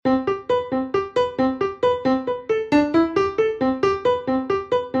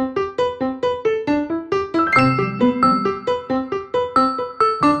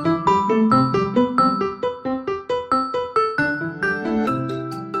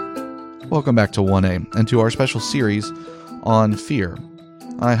Welcome back to 1A and to our special series on fear.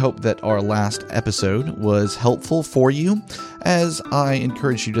 I hope that our last episode was helpful for you as I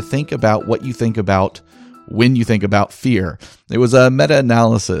encourage you to think about what you think about when you think about fear. It was a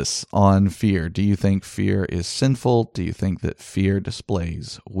meta-analysis on fear. Do you think fear is sinful? Do you think that fear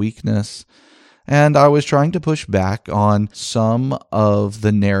displays weakness? And I was trying to push back on some of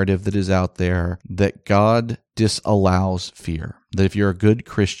the narrative that is out there that God disallows fear, that if you're a good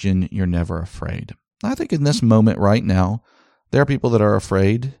Christian, you're never afraid. I think in this moment right now, there are people that are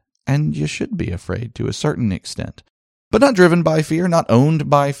afraid, and you should be afraid to a certain extent, but not driven by fear, not owned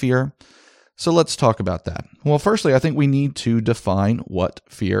by fear. So let's talk about that. Well, firstly, I think we need to define what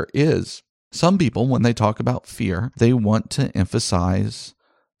fear is. Some people, when they talk about fear, they want to emphasize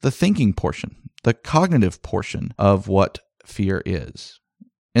the thinking portion, the cognitive portion of what fear is.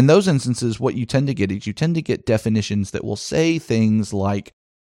 In those instances, what you tend to get is you tend to get definitions that will say things like,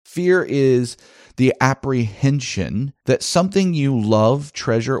 fear is the apprehension that something you love,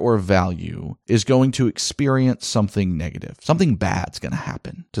 treasure, or value is going to experience something negative. Something bad's going to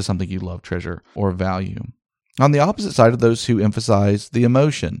happen to something you love, treasure, or value. On the opposite side of those who emphasize the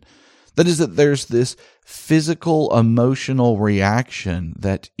emotion, that is that there's this physical, emotional reaction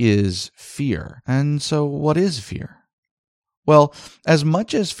that is fear. And so what is fear? Well, as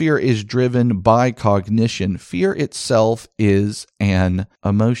much as fear is driven by cognition, fear itself is an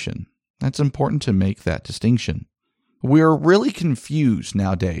emotion. It's important to make that distinction. We're really confused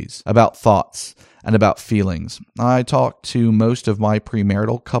nowadays about thoughts and about feelings. I talk to most of my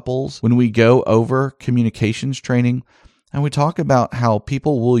premarital couples when we go over communications training, and we talk about how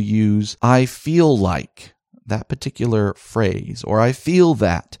people will use, I feel like, that particular phrase, or I feel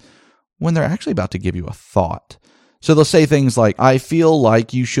that, when they're actually about to give you a thought. So they'll say things like, I feel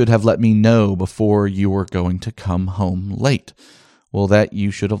like you should have let me know before you were going to come home late. Well, that you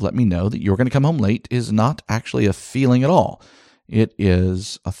should have let me know that you were going to come home late is not actually a feeling at all. It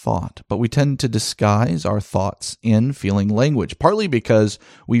is a thought. But we tend to disguise our thoughts in feeling language, partly because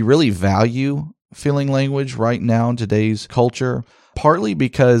we really value feeling language right now in today's culture, partly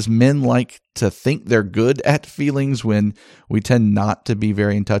because men like to think they're good at feelings when we tend not to be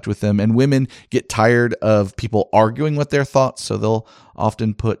very in touch with them, and women get tired of people arguing with their thoughts, so they'll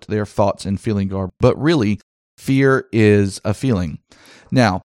often put their thoughts in feeling garb. But really, fear is a feeling.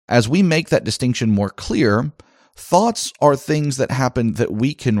 Now, as we make that distinction more clear, thoughts are things that happen that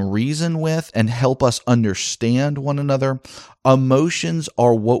we can reason with and help us understand one another. Emotions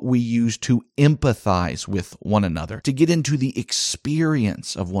are what we use to empathize with one another, to get into the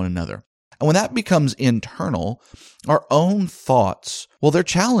experience of one another. And when that becomes internal, our own thoughts, well, they're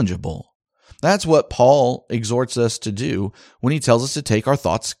challengeable. That's what Paul exhorts us to do when he tells us to take our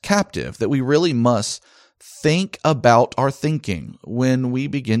thoughts captive, that we really must think about our thinking. When we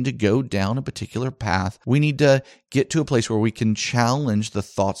begin to go down a particular path, we need to get to a place where we can challenge the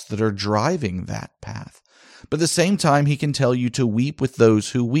thoughts that are driving that path. But at the same time, he can tell you to weep with those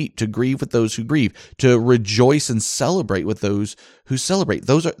who weep, to grieve with those who grieve, to rejoice and celebrate with those who celebrate.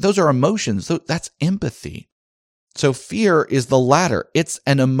 Those are emotions. That's empathy. So fear is the latter. It's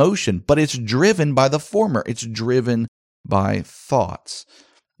an emotion, but it's driven by the former. It's driven by thoughts.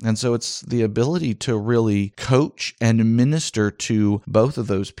 And so it's the ability to really coach and minister to both of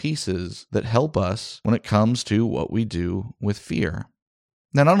those pieces that help us when it comes to what we do with fear.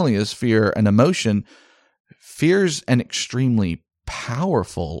 Now, not only is fear an emotion, fear's an extremely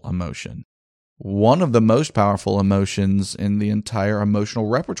powerful emotion. One of the most powerful emotions in the entire emotional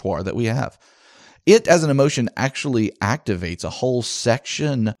repertoire that we have. It, as an emotion, actually activates a whole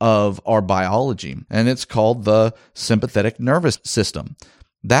section of our biology, and it's called the sympathetic nervous system.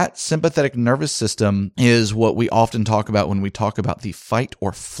 That sympathetic nervous system is what we often talk about when we talk about the fight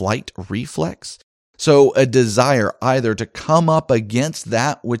or flight reflex. So a desire either to come up against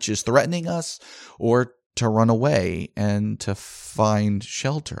that which is threatening us or to run away and to find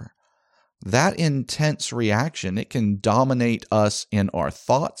shelter. That intense reaction, it can dominate us in our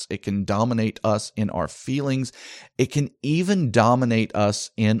thoughts. It can dominate us in our feelings. It can even dominate us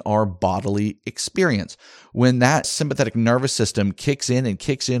in our bodily experience. When that sympathetic nervous system kicks in and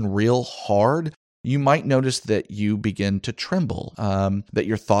kicks in real hard, you might notice that you begin to tremble, that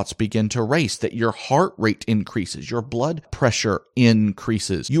your thoughts begin to race, that your heart rate increases, your blood pressure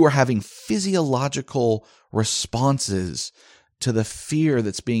increases. You are having physiological responses to the fear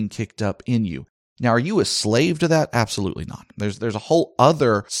that's being kicked up in you. Now, are you a slave to that? Absolutely not. There's a whole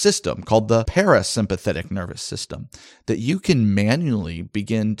other system called the parasympathetic nervous system that you can manually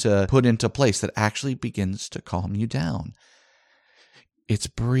begin to put into place that actually begins to calm you down. It's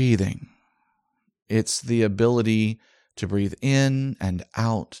breathing. It's the ability to breathe in and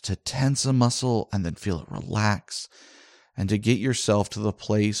out, to tense a muscle and then feel it relax, and to get yourself to the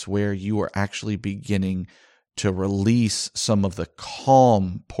place where you are actually beginning to release some of the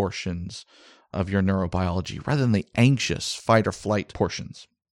calm portions of your neurobiology rather than the anxious fight or flight portions.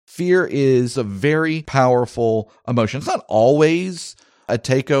 Fear is a very powerful emotion. It's not always a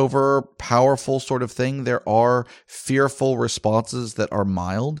takeover, powerful sort of thing. There are fearful responses that are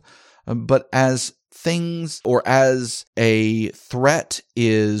mild, but as things or as a threat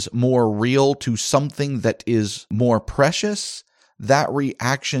is more real to something that is more precious, that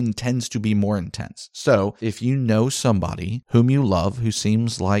reaction tends to be more intense. So if you know somebody whom you love who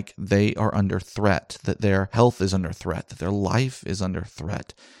seems like they are under threat, that their health is under threat, that their life is under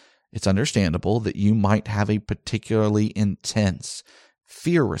threat, it's understandable that you might have a particularly intense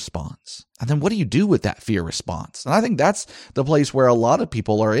fear response. And then what do you do with that fear response? And I think that's the place where a lot of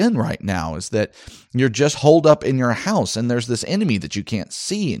people are in right now, is that you're just holed up in your house and there's this enemy that you can't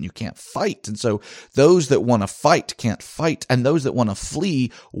see and you can't fight. And so those that want to fight can't fight. And those that want to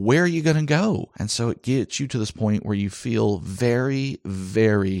flee, where are you going to go? And so it gets you to this point where you feel very,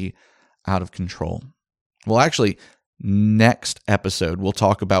 very out of control. Well, actually, next episode, we'll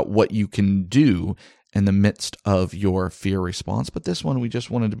talk about what you can do in the midst of your fear response. But this one, we just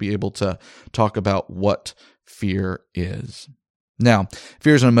wanted to be able to talk about what fear is. Now,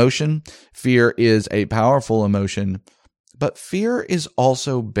 fear is an emotion. Fear is a powerful emotion, but fear is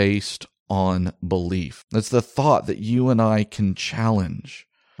also based on belief. It's the thought that you and I can challenge.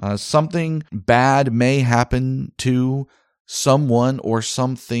 Something bad may happen to someone or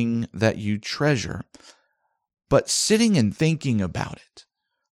something that you treasure, but sitting and thinking about it,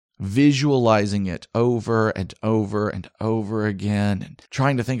 visualizing it over and over and over again, and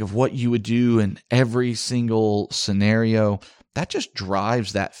trying to think of what you would do in every single scenario, that just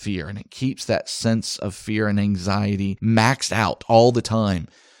drives that fear, and it keeps that sense of fear and anxiety maxed out all the time.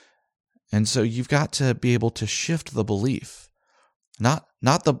 And so you've got to be able to shift the belief, not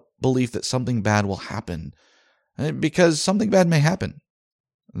the belief that something bad will happen, because something bad may happen.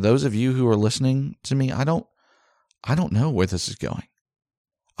 Those of you who are listening to me, I don't know where this is going.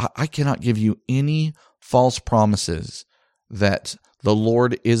 I cannot give you any false promises that the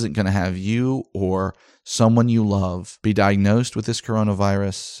Lord isn't going to have you or someone you love be diagnosed with this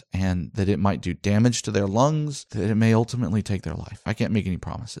coronavirus and that it might do damage to their lungs, that it may ultimately take their life. I can't make any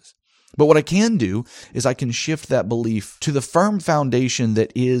promises. But what I can do is I can shift that belief to the firm foundation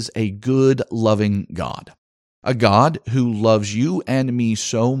that is a good, loving God. A God who loves you and me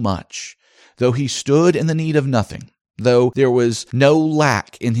so much, though he stood in the need of nothing. Though there was no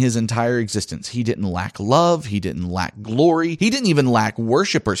lack in his entire existence. He didn't lack love. He didn't lack glory. He didn't even lack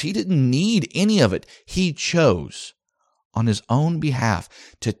worshipers. He didn't need any of it. He chose on his own behalf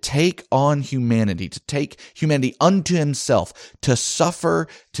to take on humanity, to take humanity unto himself, to suffer,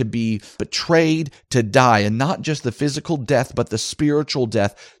 to be betrayed, to die, and not just the physical death, but the spiritual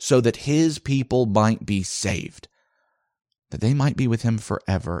death, so that his people might be saved. That they might be with him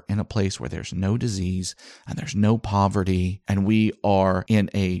forever in a place where there's no disease and there's no poverty, and we are in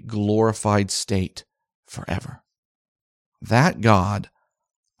a glorified state forever. That God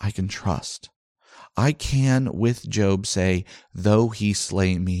I can trust. I can, with Job, say, though he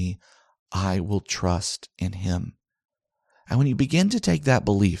slay me, I will trust in him. And when you begin to take that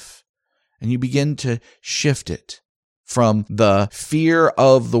belief and you begin to shift it from the fear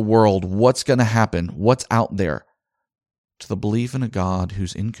of the world, what's going to happen, what's out there, to the belief in a God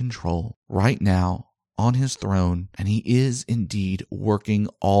who's in control right now on his throne, and he is indeed working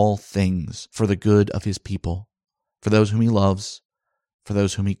all things for the good of his people, for those whom he loves, for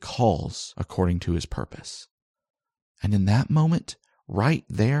those whom he calls according to his purpose. And in that moment, right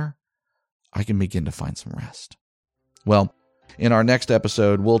there, I can begin to find some rest. Well, in our next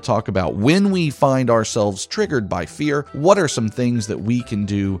episode, we'll talk about when we find ourselves triggered by fear, what are some things that we can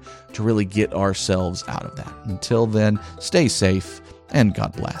do to really get ourselves out of that. Until then, stay safe and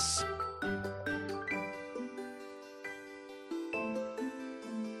God bless.